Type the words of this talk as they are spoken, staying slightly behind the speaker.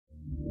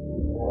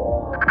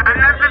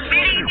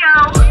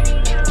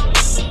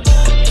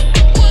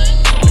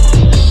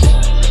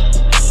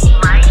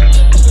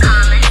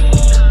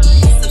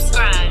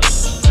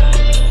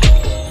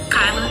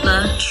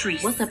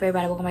What's up,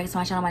 everybody? Welcome back to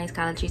my channel. My name is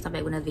Kyla Trees. I'm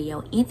back with another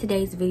video. In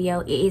today's video,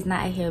 it is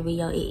not a hair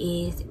video. It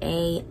is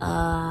a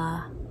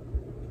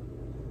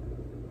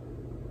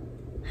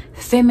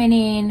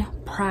feminine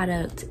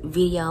product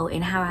video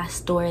and how I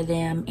store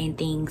them and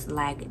things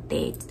like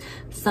that.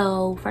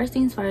 So first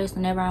things first,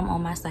 whenever I'm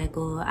on my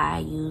cycle, I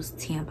use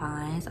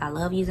tampons. I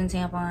love using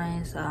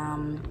tampons.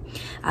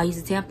 I'll use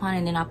a tampon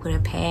and then I'll put a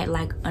pad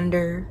like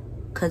under,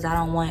 because I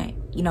don't want,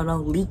 you know, no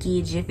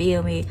leakage, you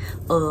feel me,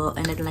 or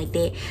anything like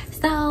that.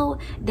 So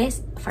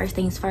that's first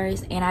things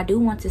first. And I do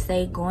want to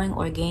say going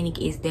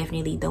organic is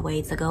definitely the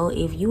way to go.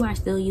 If you are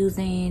still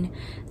using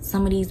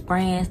some of these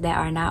brands that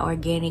are not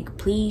organic,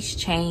 please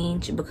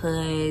change,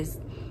 because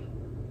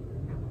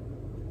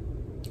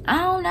I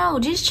don't know,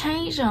 just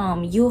change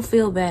them. You'll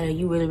feel better.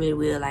 You really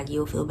will. Like,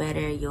 you'll feel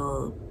better.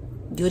 You'll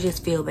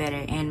just feel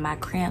better. And my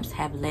cramps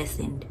have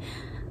lessened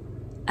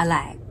a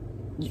lot,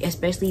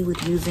 especially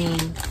with using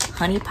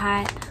honey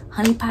pot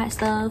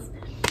stuff.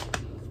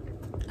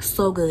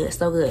 So good,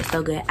 so good,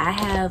 so good. I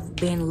have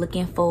been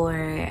looking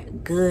for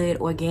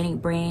good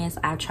organic brands.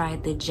 I've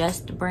tried the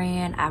Just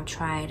brand, I've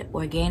tried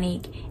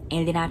organic,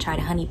 and then I tried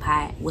honey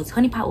pot.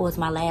 Honey pot was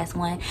my last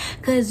one,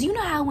 because you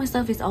know how when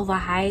stuff is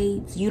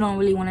overhyped, you don't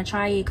really want to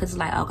try it, because it's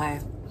like,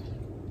 okay,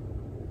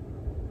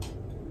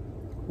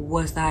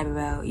 what's the hype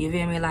about? You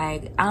feel me?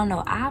 Like, I don't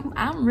know,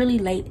 I'm really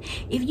late.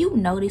 If you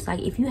notice, like,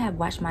 if you have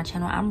watched my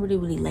channel, I'm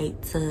really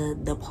late to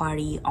the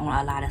party on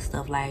a lot of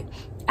stuff. Like,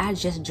 I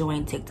just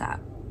joined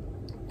TikTok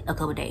a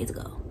couple days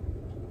ago.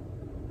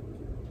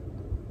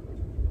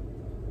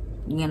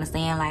 You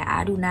understand? Like,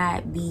 I do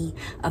not be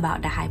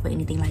about the hype or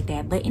anything like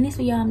that. But in this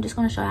video, I'm just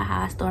gonna show you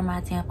how I store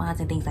my tampons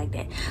and things like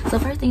that. So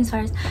first things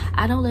first,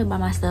 I don't live by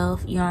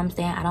myself, you know what I'm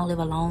saying? I don't live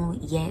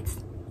alone yet.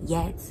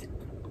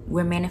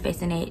 We're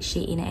manifesting that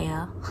shit in the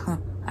air.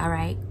 All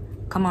right,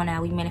 come on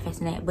now, we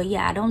manifesting that. But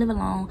yeah, I don't live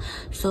alone,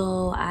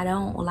 so I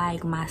don't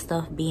like my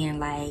stuff being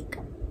like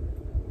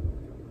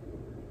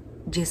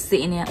just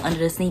sitting there under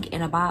the sink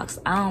in a box.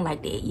 I don't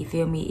like that, you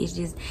feel me?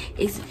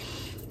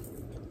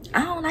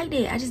 I don't like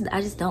that.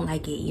 I just don't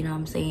like it, you know what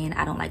I'm saying?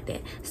 I don't like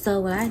that. So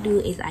what I do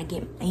is I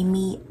get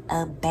me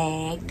a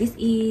bag. This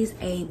is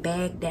a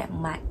bag that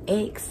my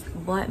ex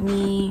bought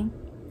me.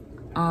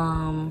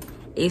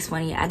 It's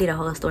funny, I did a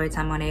whole story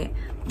time on it,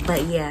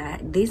 but yeah,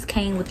 this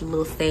came with a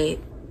little set,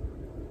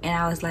 and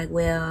I was like,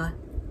 well,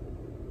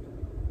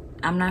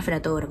 I'm not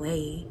finna throw it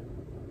away,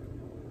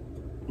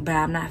 but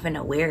I'm not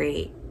finna wear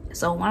it,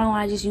 so why don't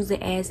I just use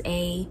it as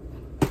a,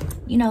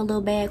 you know, little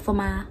bag for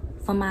my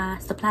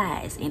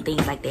supplies and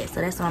things like that.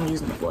 So that's what I'm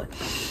using it for.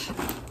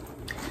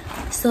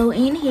 So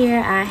in here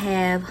I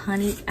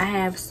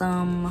have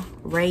some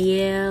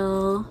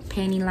Raelle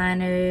panty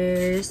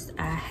liners.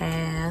 I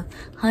have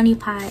honey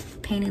pot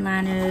panty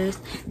liners.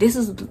 This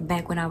is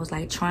back when I was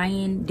like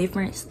trying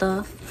different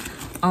stuff.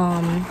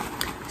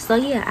 So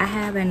yeah, I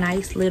have a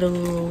nice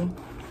little,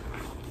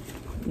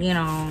 you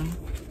know,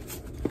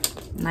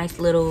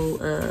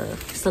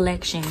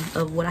 selection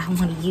of what I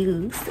want to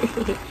use.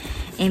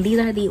 And these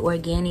are the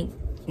organic,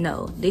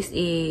 no, this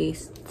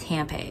is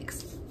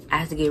Tampax. I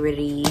have to get rid of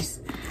these.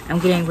 I'm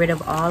getting rid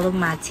of all of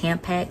my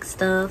Tampax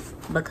stuff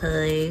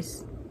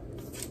because,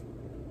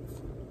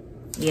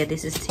 yeah,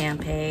 this is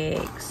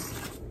Tampax,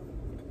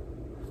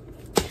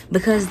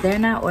 because they're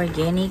not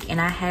organic,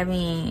 and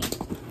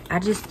I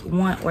just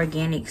want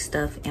organic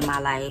stuff in my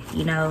life,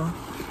 you know?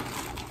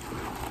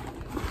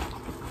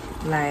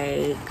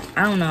 Like,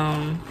 I don't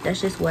know,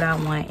 that's just what I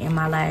want in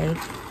my life.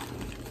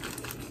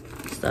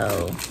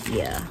 So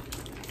yeah.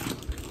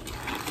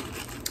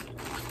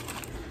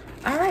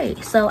 All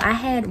right, so I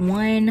had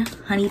one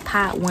honey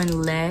pot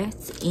one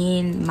left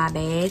in my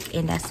bag,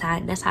 and that's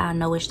how I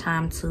know it's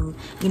time to,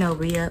 you know,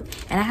 re-up.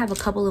 And I have a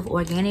couple of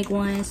organic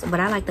ones, but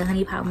I like the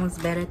honey pot ones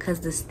better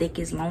because the stick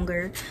is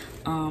longer.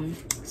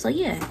 So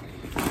yeah,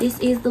 this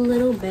is the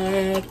little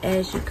bag.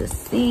 As you can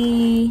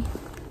see,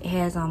 it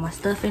has all my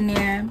stuff in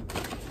there.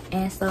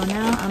 And so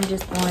now I'm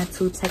just going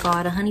to take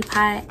all the honey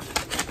pot,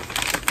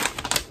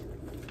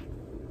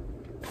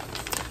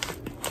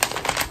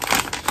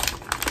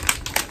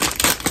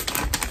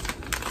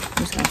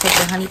 take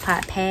the honey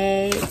pot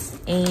pads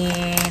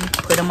and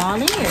put them all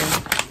in here.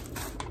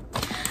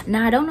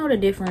 Now I don't know the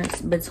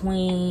difference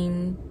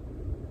between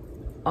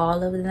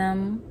all of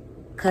them,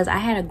 because I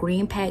had a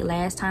green pack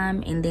last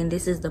time and then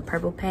this is the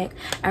purple pack.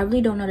 I really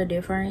don't know the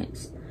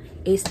difference.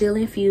 It's still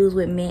infused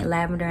with mint,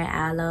 lavender, and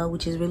aloe,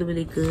 which is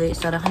really good.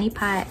 So the honey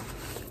pot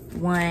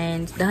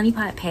ones, the honey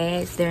pot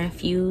pads, they're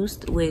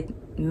infused with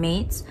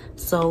mint.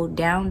 So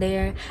down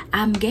there,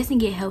 I'm guessing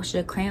it helps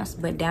your cramps,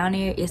 but down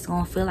there it's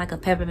gonna feel like a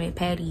peppermint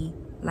patty,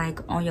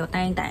 like on your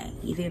thing,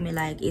 you feel me?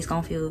 Like, you're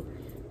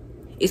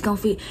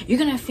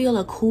gonna feel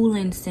a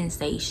cooling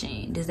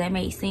sensation. Does that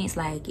make sense?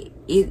 Like,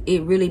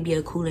 it really be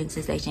a cooling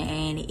sensation,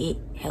 and it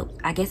helps.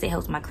 I guess it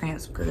helps my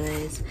cramps,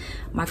 because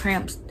my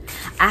cramps,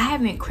 I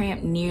haven't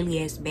cramped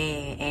nearly as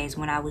bad as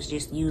when I was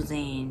just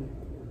using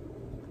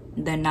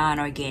the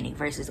non-organic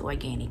versus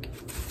organic.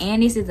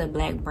 And this is a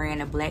black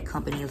brand, a black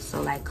company,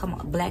 so like, come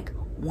on, black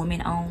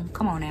woman owned,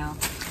 come on now,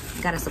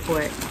 gotta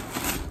support.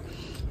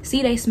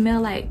 See, they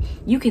smell like,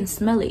 you can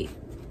smell it.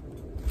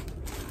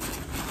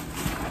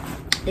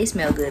 They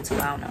smell good too,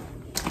 I don't know.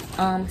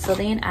 So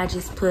then I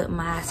just put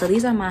my, so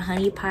these are my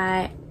Honey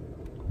Pot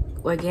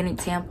organic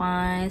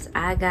tampons.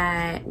 I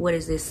got, what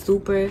is this,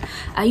 Super.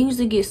 I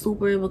usually get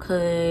Super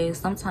because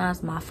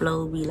sometimes my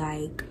flow be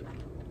like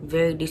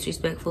very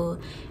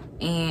disrespectful.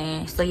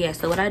 And so yeah,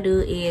 so what I do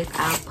is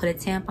I'll put a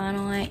tampon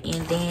on,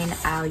 and then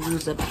I'll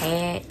use a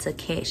pad to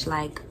catch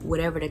like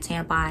whatever the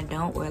tampon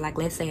don't, or like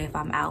let's say if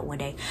I'm out one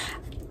day.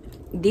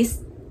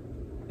 This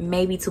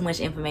may be too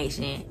much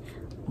information,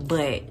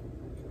 but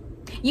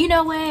you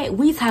know what,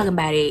 we talking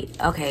about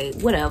it, okay,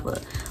 whatever.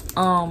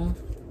 I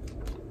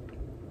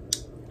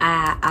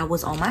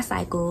was on my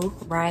cycle,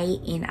 right?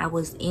 And I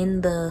was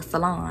in the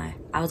salon.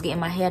 I was getting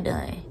my hair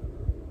done.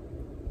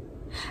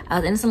 I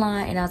was in the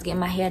salon and I was getting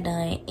my hair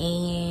done,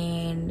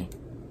 and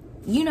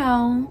you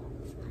know,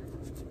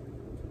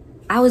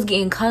 I was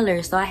getting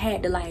color, so I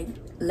had to like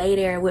lay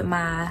there with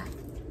my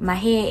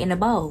head in a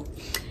bowl.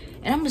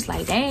 And I'm just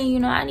like, dang, you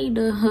know, I need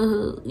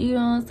to, you know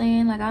what I'm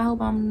saying? Like, I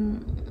hope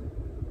I'm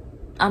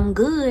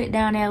good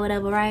down there,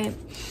 whatever, right?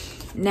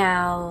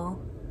 Now,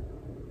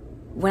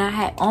 when I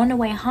had on the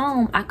way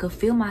home, I could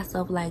feel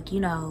myself like, you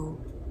know,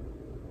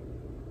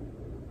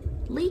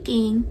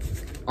 leaking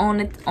on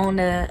the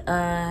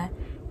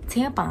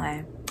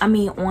tampon. I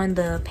mean, on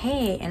the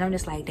pad, and I'm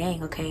just like,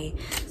 dang, okay.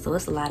 So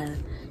it's a lot of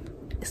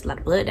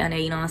blood down there,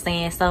 you know what I'm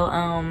saying? So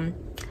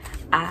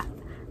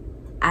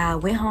I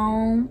went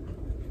home,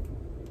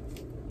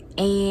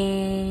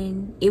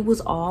 and it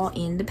was all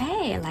in the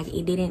pad. Like,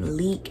 it didn't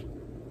leak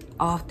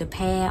off the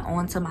pad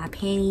onto my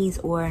panties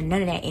or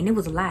none of that, and it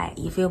was a lot,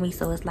 you feel me?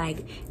 So it's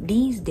like,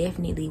 these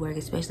definitely work,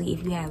 especially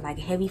if you have like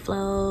heavy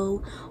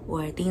flow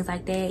or things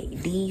like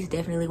that. These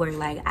definitely work.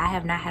 Like, I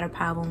have not had a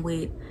problem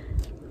with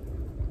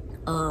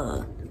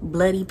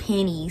bloody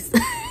panties.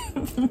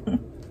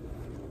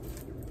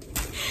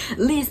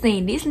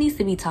 Listen, this needs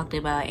to be talked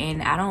about,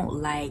 and I don't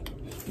like,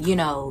 you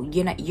know,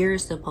 you're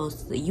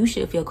supposed to, you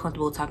should feel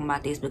comfortable talking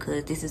about this,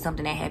 because this is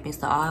something that happens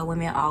to all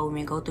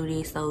women go through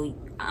this. So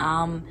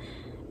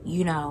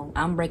you know,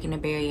 I'm breaking the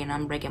barrier and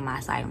I'm breaking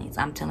my silence.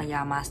 I'm telling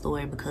y'all my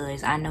story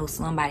because I know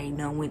somebody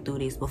done went through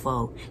this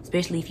before.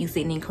 Especially if you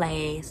sitting in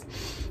class,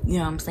 you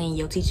know what I'm saying,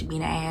 your teacher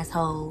being an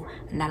asshole,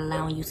 not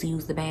allowing you to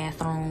use the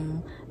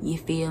bathroom, you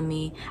feel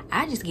me?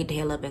 I just get the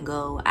hell up and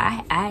go.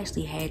 I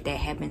actually had that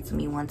happen to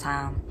me one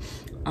time.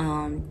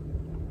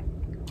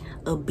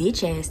 A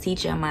bitch ass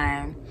teacher of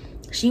mine,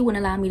 she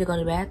wouldn't allow me to go to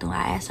the bathroom.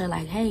 I asked her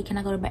like, hey, can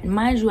I go to the bathroom?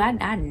 Mind you,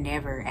 I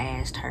never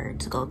asked her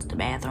to go to the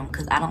bathroom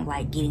because I don't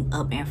like getting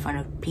up in front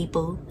of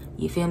people.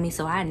 You feel me?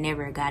 So I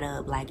never got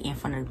up like in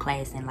front of the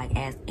class and like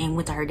asked and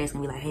went to her desk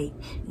and be like, hey,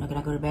 you know, can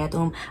I go to the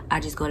bathroom? I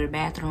just go to the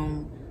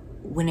bathroom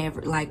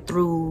whenever, like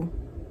through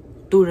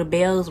the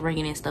bells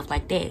ringing and stuff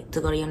like that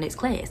to go to your next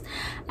class.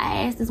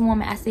 I asked this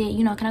woman, I said,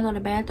 you know, can I go to the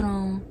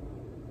bathroom?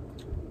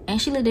 And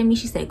she looked at me,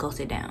 she said, go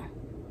sit down.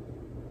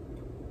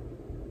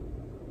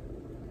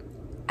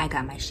 I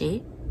got my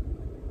shit,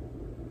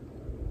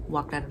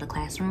 walked out of the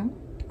classroom.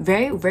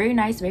 Very, very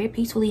nice, very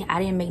peacefully. I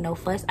didn't make no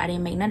fuss. I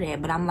didn't make none of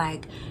that. But I'm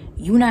like,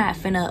 you not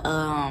finna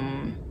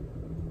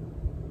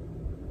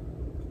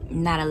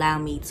not allow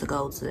me to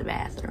go to the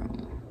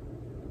bathroom,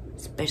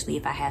 especially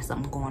if I have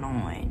something going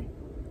on.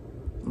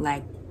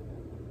 Like,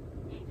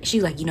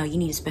 she's like, you know, you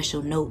need a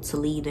special note to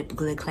leave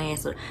the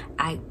class. So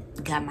I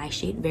got my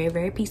shit very,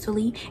 very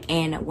peacefully.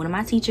 And one of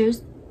my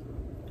teachers,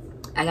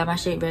 I got my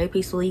shit very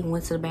peacefully,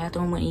 went to the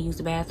bathroom, went and used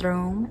the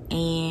bathroom,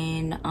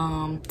 and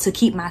to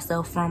keep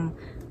myself from,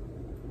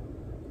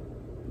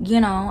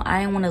 you know, I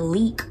didn't want to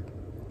leak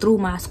through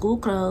my school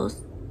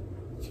clothes.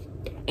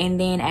 And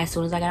then as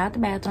soon as I got out the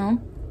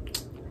bathroom,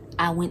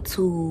 I went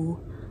to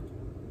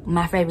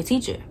my favorite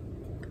teacher.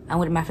 I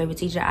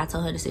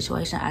told her the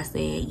situation. I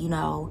said, you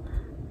know,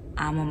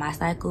 I'm on my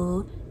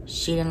cycle.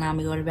 She didn't allow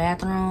me to go to the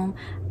bathroom.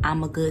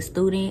 I'm a good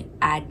student.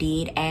 I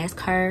did ask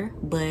her,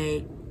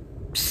 but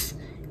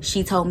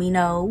she told me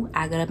no.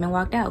 I got up and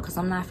walked out because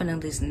I'm not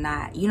finna just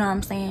not, you know what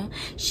I'm saying?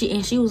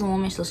 She was a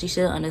woman, so she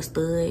should have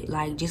understood,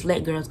 like, just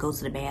let girls go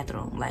to the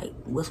bathroom. Like,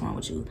 what's wrong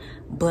with you?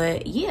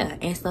 But yeah,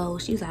 and so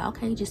she was like,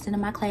 okay, just sit in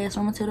my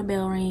classroom until the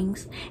bell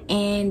rings.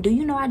 And do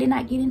you know I did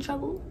not get in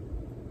trouble?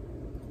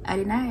 I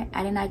did not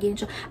get in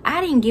trouble.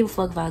 I didn't give a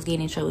fuck if I was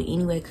getting in trouble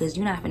anyway, because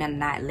you're not finna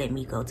not let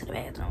me go to the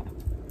bathroom.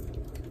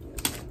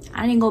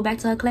 I didn't go back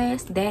to her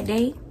class that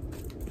day.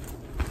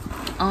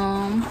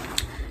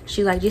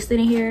 She like, just sit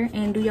in here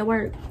and do your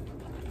work.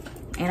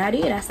 And I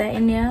did. I sat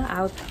in there.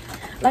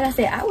 Like I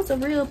said, I was a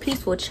real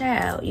peaceful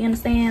child. You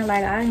understand?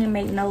 Like, I didn't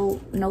make no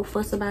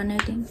fuss about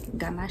nothing.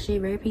 Got my shit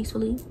very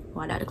peacefully.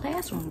 Walked out the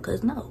classroom.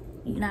 Because no,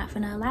 you're not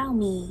finna allow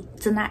me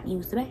to not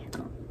use the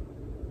bathroom.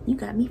 You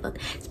got me fucked.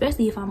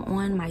 Especially if I'm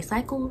on my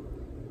cycle.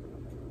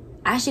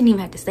 I shouldn't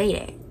even have to say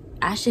that.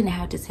 I shouldn't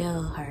have to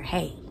tell her,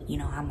 hey, you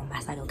know, I'm on my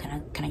cycle.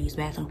 Can I use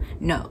the bathroom?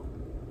 No.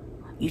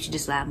 You should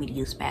just allow me to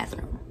use the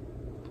bathroom.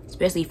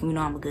 Especially if you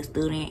know I'm a good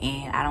student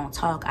and I don't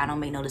talk, I don't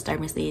make no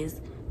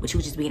disturbances, but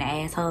you just being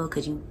an asshole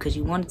because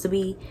you wanted to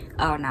be.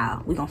 Oh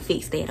no, we gonna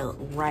fix that up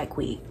right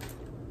quick.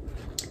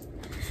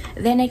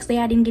 that next day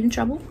I didn't get in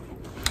trouble.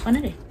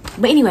 Another day.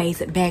 But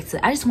anyways, back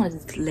to, I just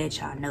wanted to let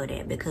y'all know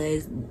that,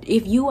 because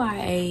if you are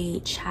a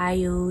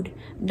child,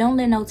 don't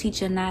let no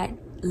teacher not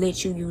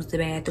let you use the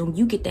bathroom.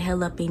 You get the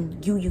hell up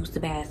and you use the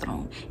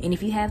bathroom. And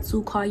if you have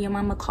to, call your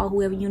mama, call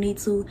whoever you need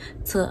to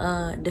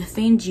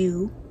defend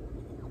you,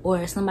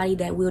 or somebody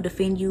that will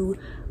defend you.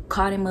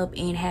 Call them up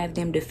and have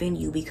them defend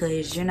you,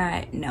 because you're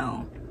not,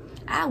 no.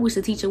 I wish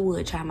the teacher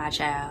would try my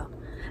child.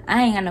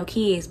 I ain't got no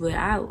kids, but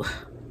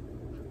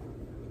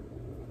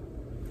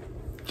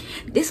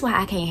this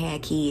why I can't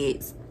have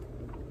kids.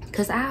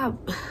 Cause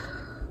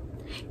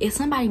if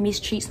somebody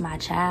mistreats my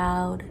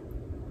child,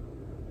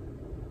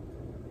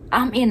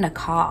 I'm in the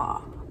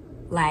car.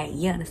 Like,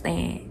 you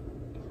understand?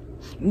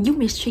 You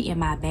mistreating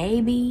my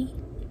baby,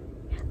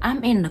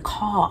 I'm in the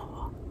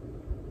car.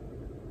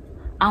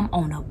 I'm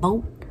on a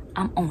boat,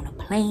 I'm on a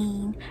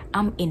plane,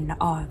 I'm in the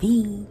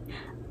RV.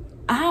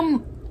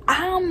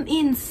 I'm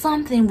in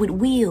something with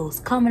wheels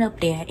coming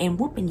up there and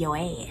whooping your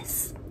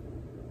ass.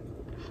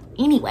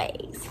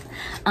 Anyways,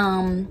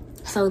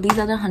 so these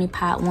are the honey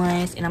pot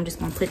ones, and I'm just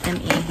gonna put them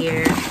in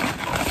here.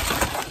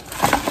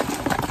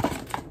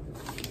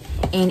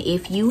 And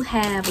if you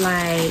have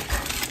like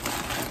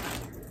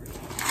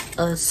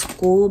a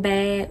school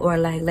bag, or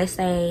like, let's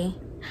say,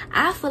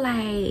 I feel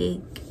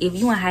like if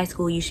you in high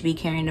school, you should be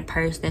carrying a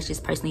purse. That's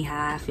just personally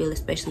how I feel,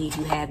 especially if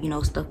you have, you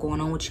know, stuff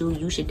going on with you.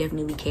 You should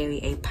definitely carry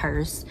a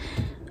purse.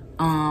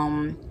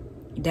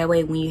 That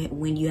way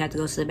when you have to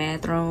go to the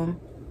bathroom,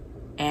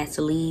 ask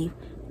to leave,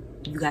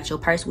 you got your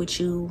purse with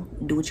you,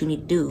 do what you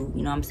need to do.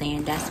 You know what I'm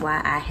saying? That's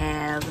why I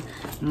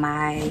have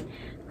my,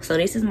 so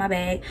this is my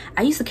bag.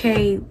 I used to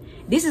carry,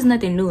 this is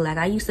nothing new. Like,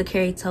 I used to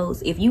carry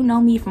totes. If you know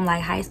me from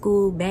like high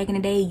school back in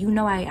the day, you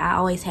know I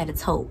always had a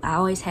tote. I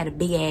always had a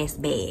big ass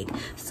bag.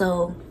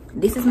 So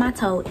this is my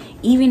tote.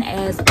 Even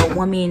as a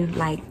woman,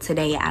 like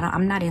today,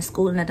 I'm not in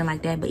school or nothing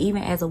like that, but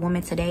even as a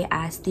woman today,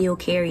 I still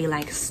carry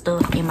like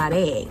stuff in my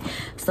bag.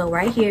 So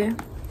right here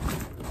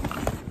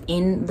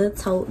in the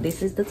tote,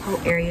 this is the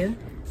tote area.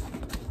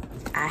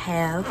 I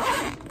have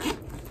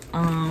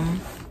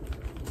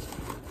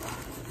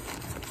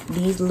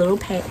these little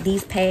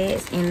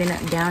pads, and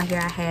then down here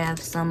I have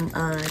some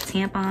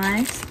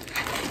tampons,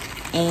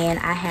 and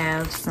I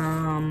have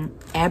some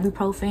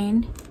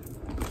ibuprofen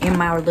in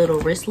my little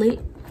wristlet.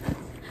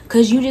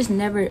 Cause you just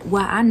never,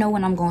 well, I know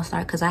when I'm gonna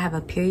start, cause I have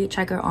a period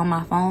tracker on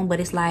my phone, but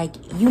it's like,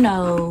 you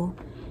know,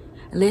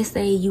 let's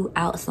say you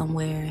out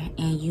somewhere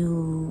and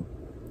you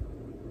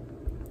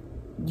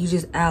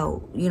just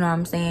out, you know what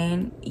I'm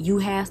saying? You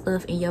have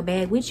stuff in your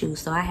bag with you.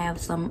 So I have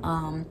some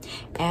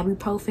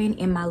ibuprofen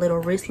in my little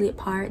wristlet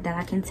part that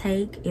I can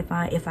take if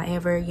I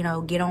ever, you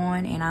know, get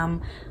on and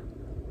I'm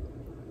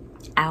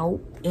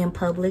out in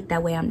public.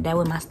 That way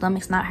my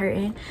stomach's not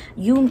hurting.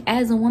 You,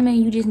 as a woman,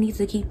 you just need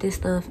to keep this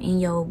stuff in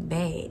your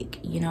bag,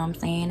 you know what I'm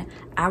saying?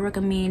 I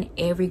recommend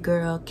every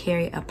girl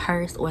carry a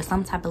purse or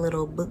some type of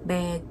little book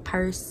bag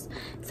purse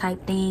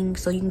type thing,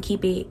 so you can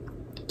keep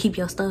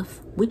your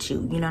stuff with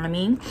you, you know what I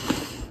mean?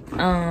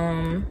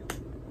 And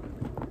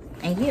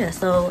yeah,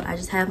 so I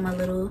just have my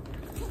little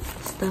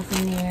stuff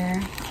in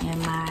there and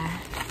my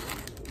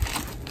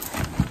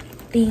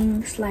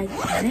things like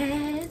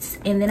that.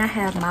 And then I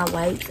have my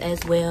wipes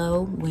as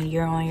well when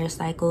you're on your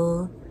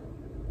cycle.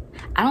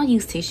 I don't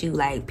use tissue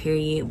like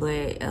period,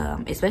 but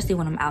especially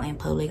when I'm out in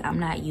public, I'm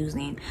not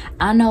using,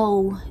 I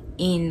know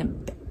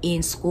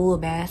in school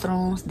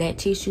bathrooms that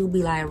tissue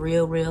be like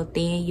real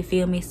thin, you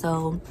feel me?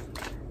 So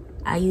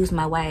I use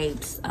my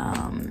wipes,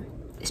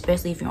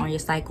 especially if you're on your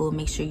cycle.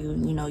 Make sure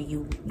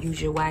you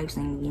use your wipes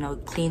and, you know,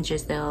 cleanse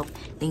yourself,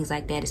 things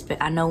like that.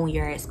 I know when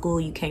you're at school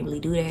you can't really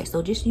do that,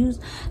 so just use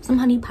some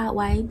honey pot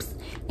wipes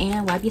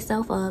and wipe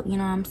yourself up, you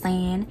know what I'm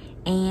saying?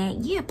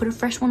 And yeah, put a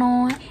fresh one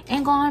on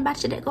and go on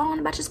about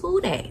your school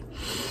day.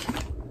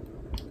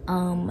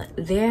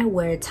 There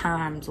were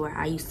times where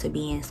I used to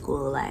be in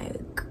school,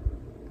 like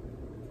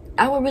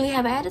I would really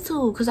have an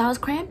attitude because I was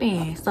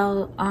cramping.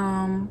 So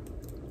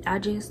I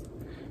just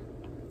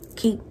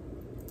keep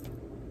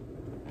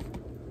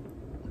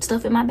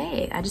stuff in my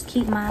bag. I just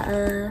keep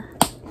my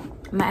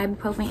my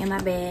ibuprofen in my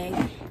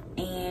bag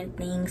and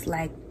things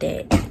like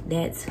that.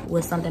 That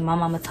was something my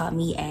mama taught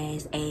me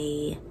as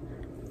a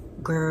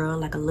girl,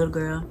 like a little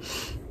girl,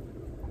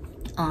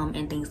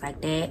 and things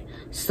like that.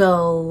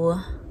 So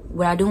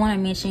what I do want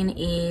to mention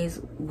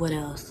is, what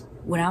else?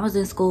 When I was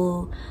in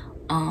school,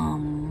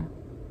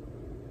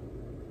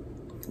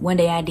 one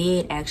day I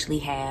did actually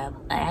have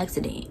an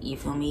accident, you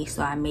feel me?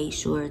 So I made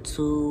sure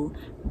to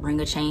bring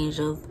a change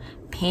of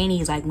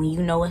panties. Like, when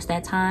you know it's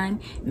that time,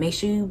 make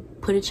sure you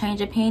put a change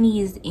of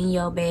panties in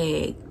your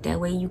bag. That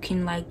way you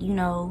can, like, you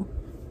know,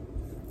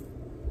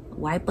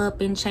 wipe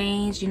up and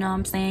change, you know what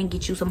I'm saying?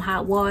 Get you some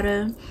hot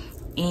water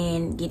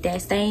and get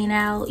that stain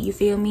out, you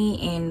feel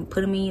me? And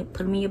put them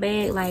in your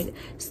bag. Like,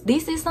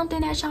 this is something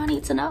that y'all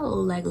need to know.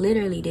 Like,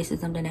 literally, this is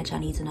something that y'all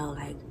need to know,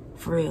 like,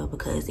 for real,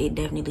 because it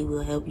definitely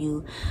will help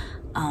you.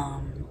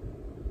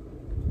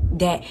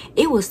 That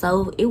I was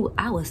so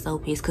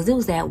pissed because it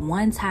was that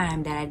one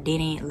time that I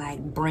didn't like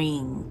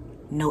bring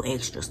no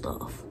extra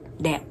stuff,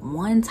 that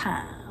one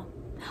time,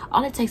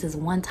 all it takes is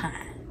one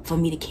time for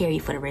me to carry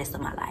for the rest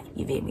of my life.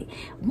 You feel me?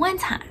 One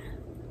time.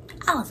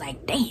 I was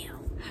like, damn.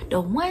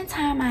 The one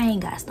time I ain't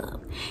got stuff.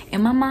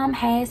 And my mom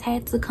has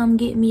had to come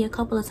get me a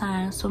couple of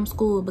times from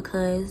school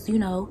because, you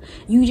know,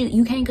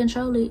 you can't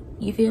control it.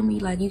 You feel me?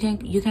 Like you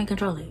can't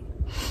control it.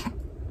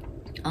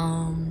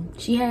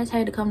 She has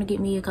had to come to get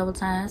me a couple of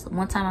times.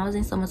 One time I was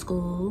in summer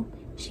school.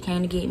 She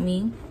came to get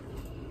me.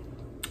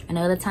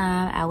 Another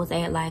time I was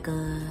at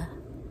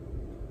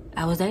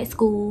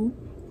school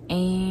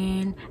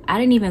and I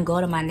didn't even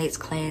go to my next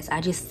class. I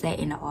just sat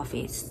in the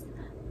office.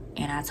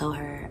 And I told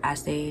her, I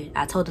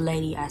told the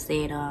lady, I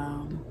said,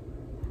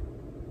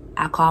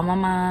 I called my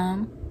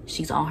mom.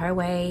 She's on her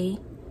way.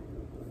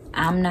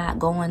 I'm not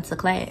going to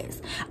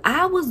class.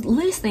 I was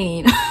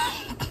listening.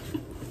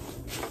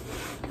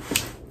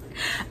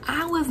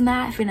 I was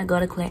not finna go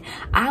to class.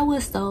 I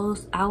was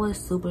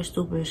super,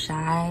 super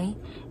shy.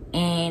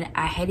 And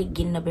I hated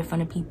getting up in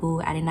front of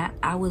people.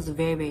 I was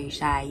very, very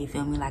shy, you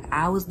feel me? Like,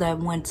 I was the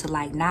one to,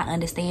 like, not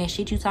understand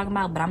shit you talking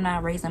about, but I'm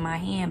not raising my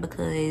hand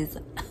because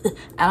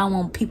I don't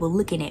want people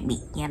looking at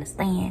me, you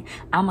understand?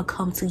 I'm gonna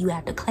come to you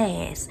after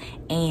class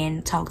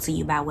and talk to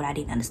you about what I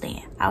didn't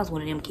understand. I was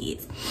one of them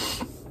kids.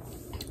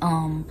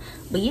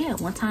 But yeah,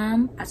 one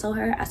time I told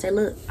her, I said,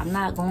 look, I'm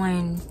not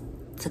going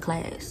to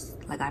class.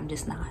 Like, I'm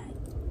just not.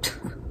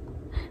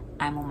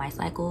 I'm on my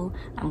cycle.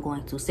 I'm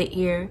going to sit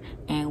here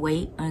and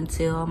wait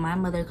until my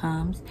mother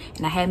comes.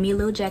 And I had me a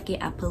little jacket.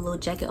 I put a little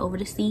jacket over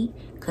the seat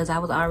because I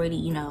was already,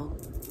 you know,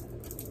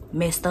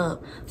 messed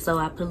up. So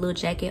I put a little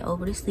jacket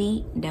over the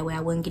seat. That way I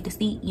wouldn't get the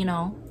seat, you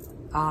know,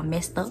 all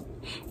messed up.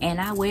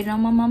 And I waited on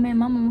my mama, and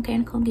my mama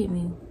came to come get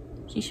me.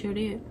 She sure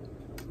did.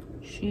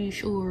 She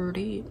sure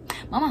did.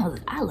 My mama,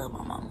 I love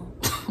my mama.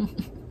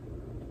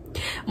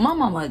 My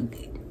mama,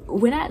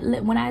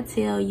 when I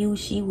tell you,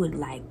 she would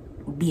like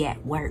be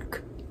at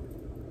work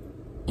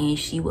and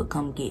she would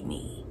come get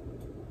me.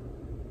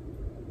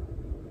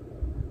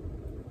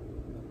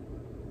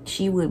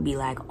 She would be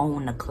like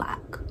on the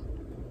clock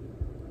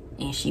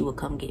and she would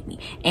come get me.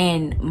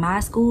 And my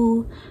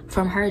school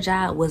from her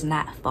job was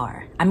not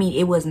far. I mean,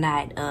 it was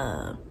not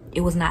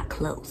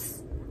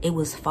close. It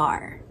was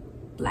far,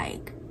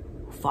 like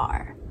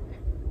far.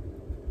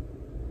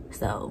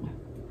 So,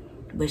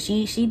 but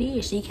she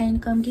did. She came to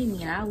come get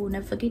me and I will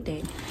never forget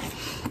that.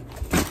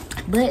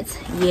 But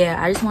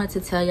yeah, I just wanted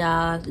to tell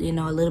y'all, you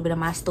know, a little bit of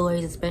my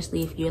stories,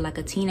 especially if you're like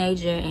a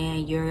teenager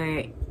and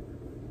you're,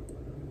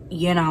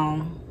 you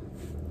know,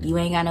 you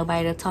ain't got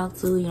nobody to talk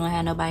to, you don't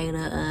have nobody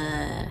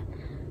to,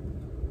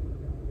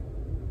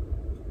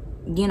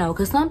 you know,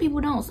 because some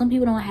people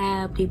don't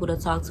have people to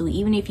talk to.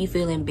 Even if you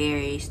feel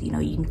embarrassed, you know,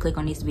 you can click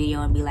on this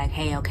video and be like,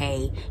 hey,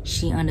 okay,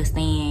 she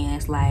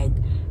understands, like,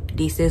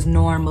 this is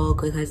normal,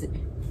 because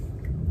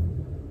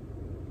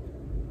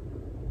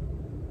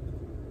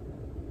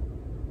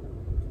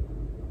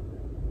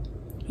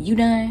you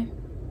done?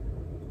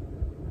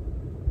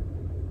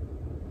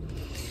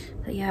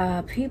 But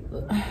yeah,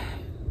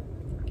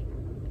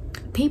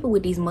 people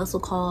with these muscle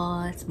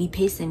cars be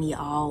pissing me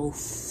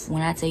off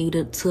when I tell you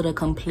to the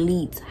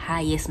complete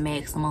highest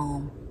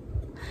maximum.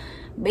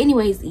 But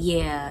anyways,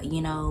 yeah,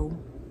 you know,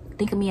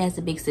 think of me as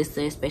a big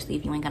sister, especially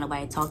if you ain't got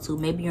nobody to talk to.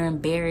 Maybe you're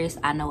embarrassed.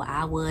 I know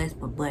I was,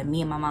 but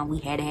me and my mom, we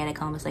had to have a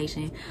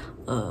conversation.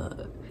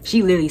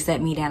 She literally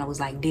sat me down and was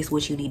like, this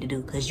what you need to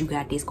do, because you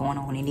got this going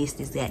on and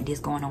this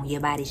going on.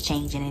 Your body's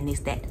changing and this,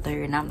 that, the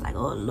third. And I'm like,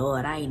 oh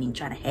Lord, I ain't even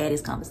trying to have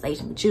this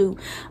conversation with you.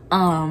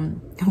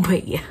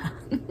 But yeah.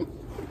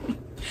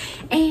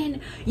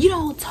 And you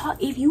know,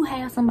 if you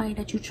have somebody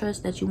that you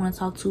trust, that you want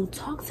to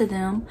talk to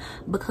them,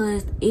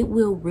 because it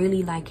will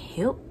really like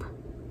help.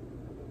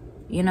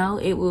 You know,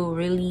 it will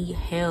really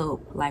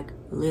help. Like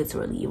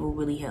literally, it will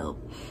really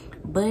help.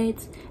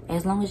 But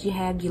as long as you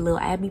have your little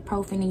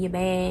ibuprofen in your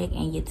bag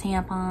and your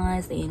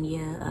tampons and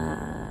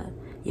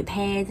your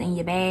pads in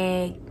your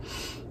bag,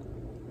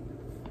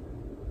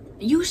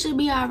 you should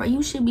be all right.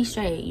 You should be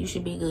straight. You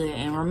should be good.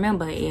 And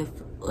remember, if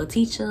a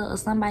teacher or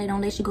somebody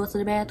don't let you go to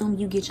the bathroom,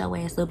 you get your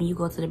ass up and you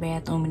go to the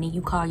bathroom, and then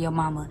you call your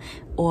mama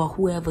or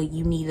whoever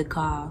you need to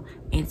call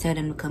and tell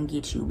them to come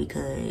get you,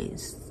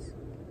 because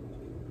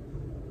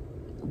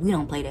we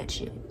don't play that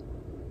shit.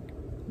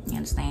 You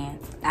understand?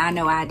 I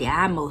know I did.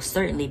 I most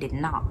certainly did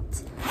not.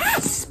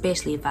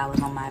 Especially if I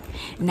was on my...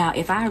 Now,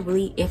 if I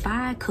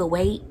could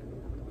wait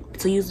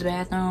to use the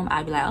bathroom,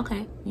 I'd be like,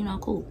 okay, you know,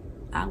 cool.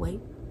 I'll wait.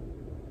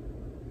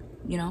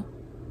 You know?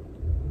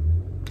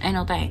 Ain't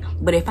no thing.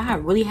 But if I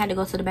really had to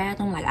go to the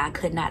bathroom, like I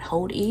could not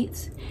hold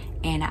it,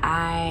 and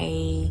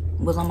I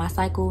was on my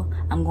cycle,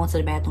 I'm going to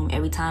the bathroom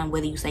every time,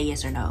 whether you say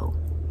yes or no.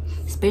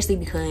 Especially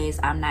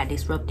because I'm not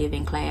disruptive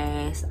in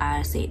class.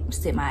 I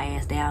sit my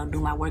ass down, do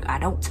my work. I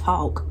don't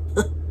talk.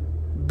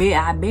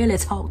 I barely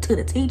talk to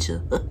the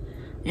teacher.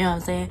 You know what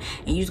I'm saying?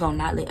 And you just gonna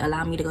not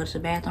allow me to go to the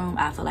bathroom?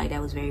 I feel like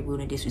that was very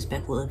rude and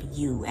disrespectful of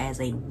you as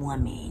a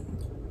woman.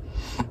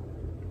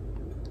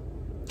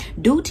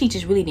 Dude,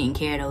 teachers really didn't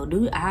care though.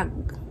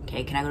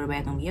 Okay, can I go to the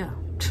bathroom? Yeah.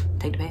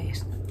 Take the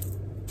pass.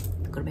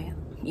 Go to the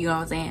bathroom. You know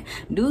what I'm saying?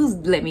 Dudes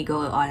let me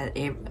go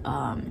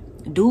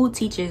dude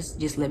teachers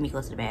just let me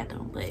go to the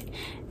bathroom, but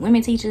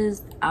women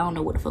teachers, I don't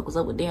know what the fuck was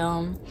up with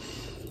them.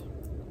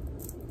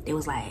 It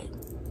was like,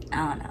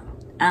 I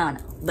don't know,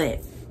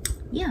 but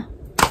yeah.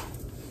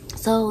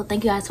 So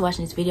thank you guys for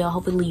watching this video.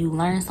 Hopefully you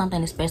learned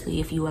something, especially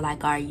if you were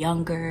like are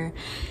younger,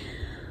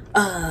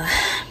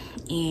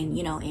 in,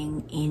 you know,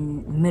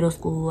 in middle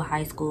school,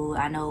 high school.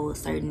 I know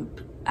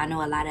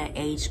a lot of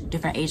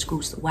different age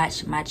groups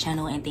watch my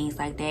channel and things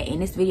like that,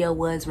 and this video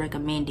was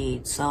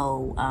recommended.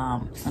 So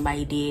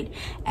somebody did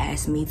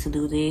ask me to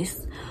do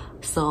this,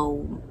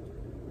 so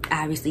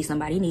obviously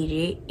somebody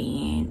needed it,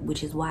 and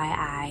which is why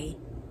I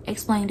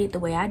explained it the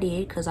way I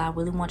did, because I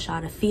really want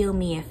y'all to feel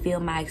me and feel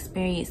my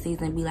experiences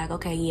and be like,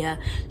 okay, yeah,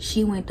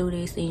 she went through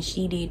this and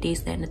she did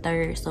this, that, and the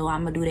third, so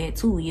I'm gonna do that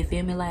too. You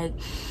feel me? Like,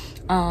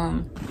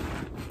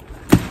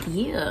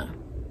 yeah.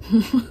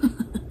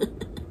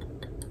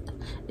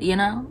 You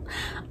know.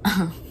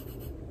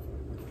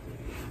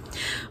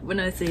 But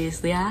no,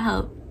 seriously, I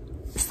hope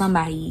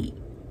somebody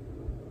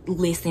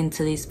listened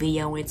to this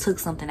video and took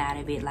something out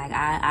of it. Like,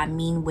 I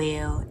mean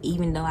well.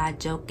 Even though I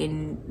joke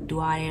and do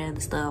all that other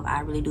stuff,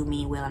 I really do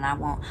mean well, and I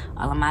want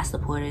all of my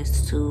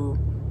supporters to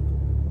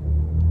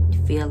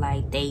feel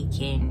like they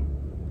can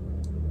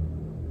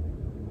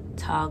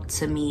talk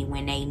to me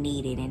when they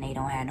need it and they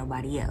don't have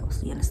nobody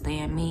else. You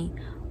understand me?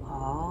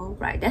 All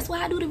right, that's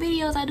why I do the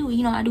videos I do.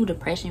 You know, I do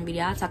depression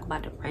video. I talk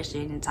about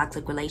depression and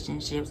toxic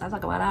relationships. I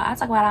talk about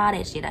all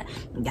that shit.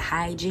 The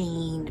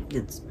hygiene,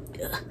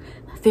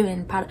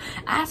 feminine product.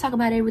 I talk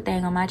about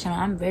everything on my channel.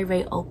 I'm very,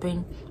 very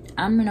open.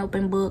 I'm an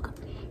open book.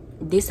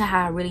 This is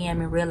how I really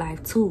am in real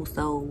life too.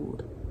 So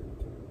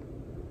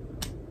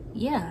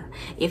yeah,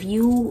 if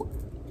you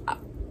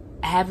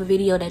have a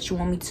video that you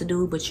want me to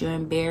do but you're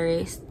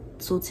embarrassed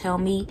to tell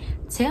me,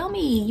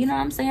 you know what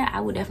I'm saying? I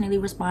would definitely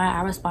respond.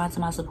 I respond to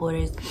my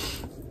supporters,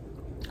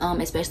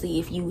 especially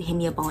if you hit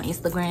me up on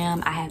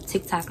Instagram. I have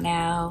TikTok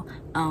now.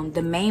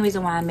 The main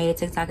reason why I made a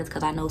TikTok is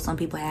because I know some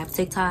people have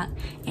TikTok,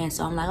 and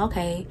so I'm like,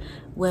 okay,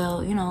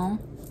 well, you know,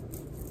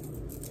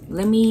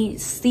 let me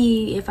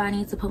see if I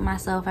need to put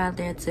myself out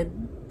there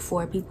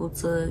for people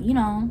to, you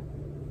know,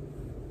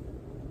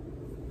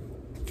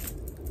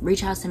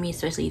 reach out to me,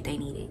 especially if they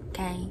need it.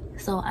 Okay,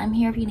 so I'm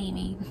here if you need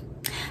me.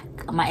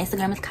 My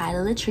Instagram is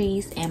Kyla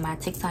Latrice, and my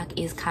TikTok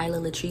is Kyla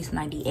Latrice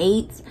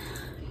 98.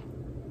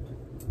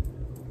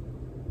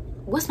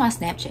 What's my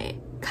Snapchat?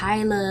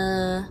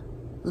 Kyla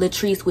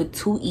Latrice with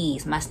 2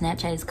 E's. My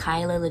Snapchat is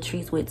Kyla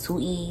Latrice with 2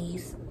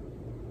 E's.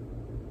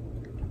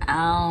 I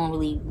don't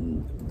really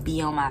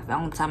be on my, the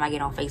only time I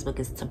get on Facebook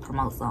is to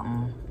promote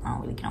something. I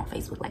don't really get on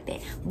Facebook like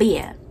that. But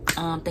yeah,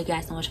 thank you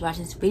guys so much for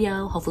watching this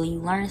video. Hopefully you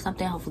learned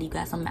something. Hopefully you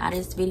got something out of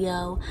this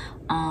video.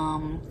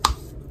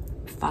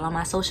 Follow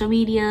my social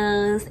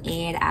medias,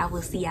 and I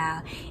will see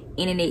y'all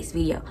in the next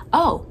video.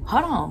 Oh,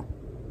 hold on.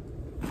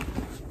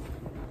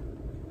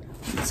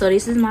 So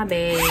this is my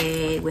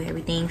bag with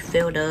everything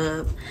filled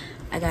up.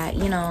 I got,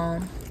 you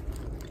know,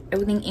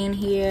 everything in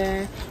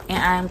here,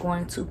 and I'm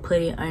going to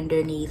put it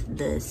underneath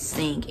the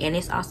sink. And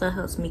this also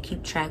helps me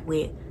keep track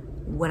with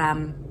what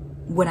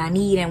I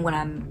need and what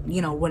I'm,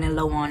 you know, running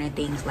low on and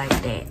things like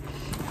that.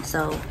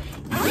 So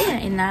yeah,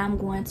 and now I'm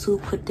going to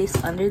put this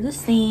under the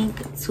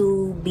sink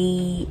to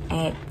be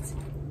at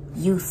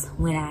use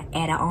when at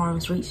an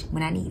arm's reach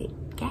when I need it.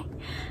 Okay,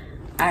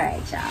 all right,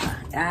 y'all,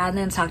 I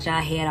didn't talk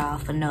y'all head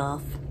off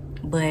enough,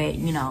 but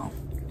you know,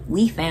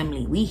 we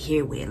family, we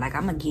here with, like,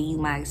 I'm gonna give you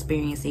my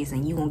experiences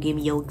and you gonna give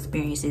me your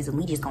experiences, and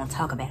we just gonna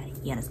talk about it.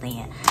 You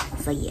understand?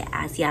 So yeah,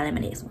 I'll see y'all in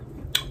my next one.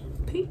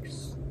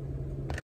 Peace.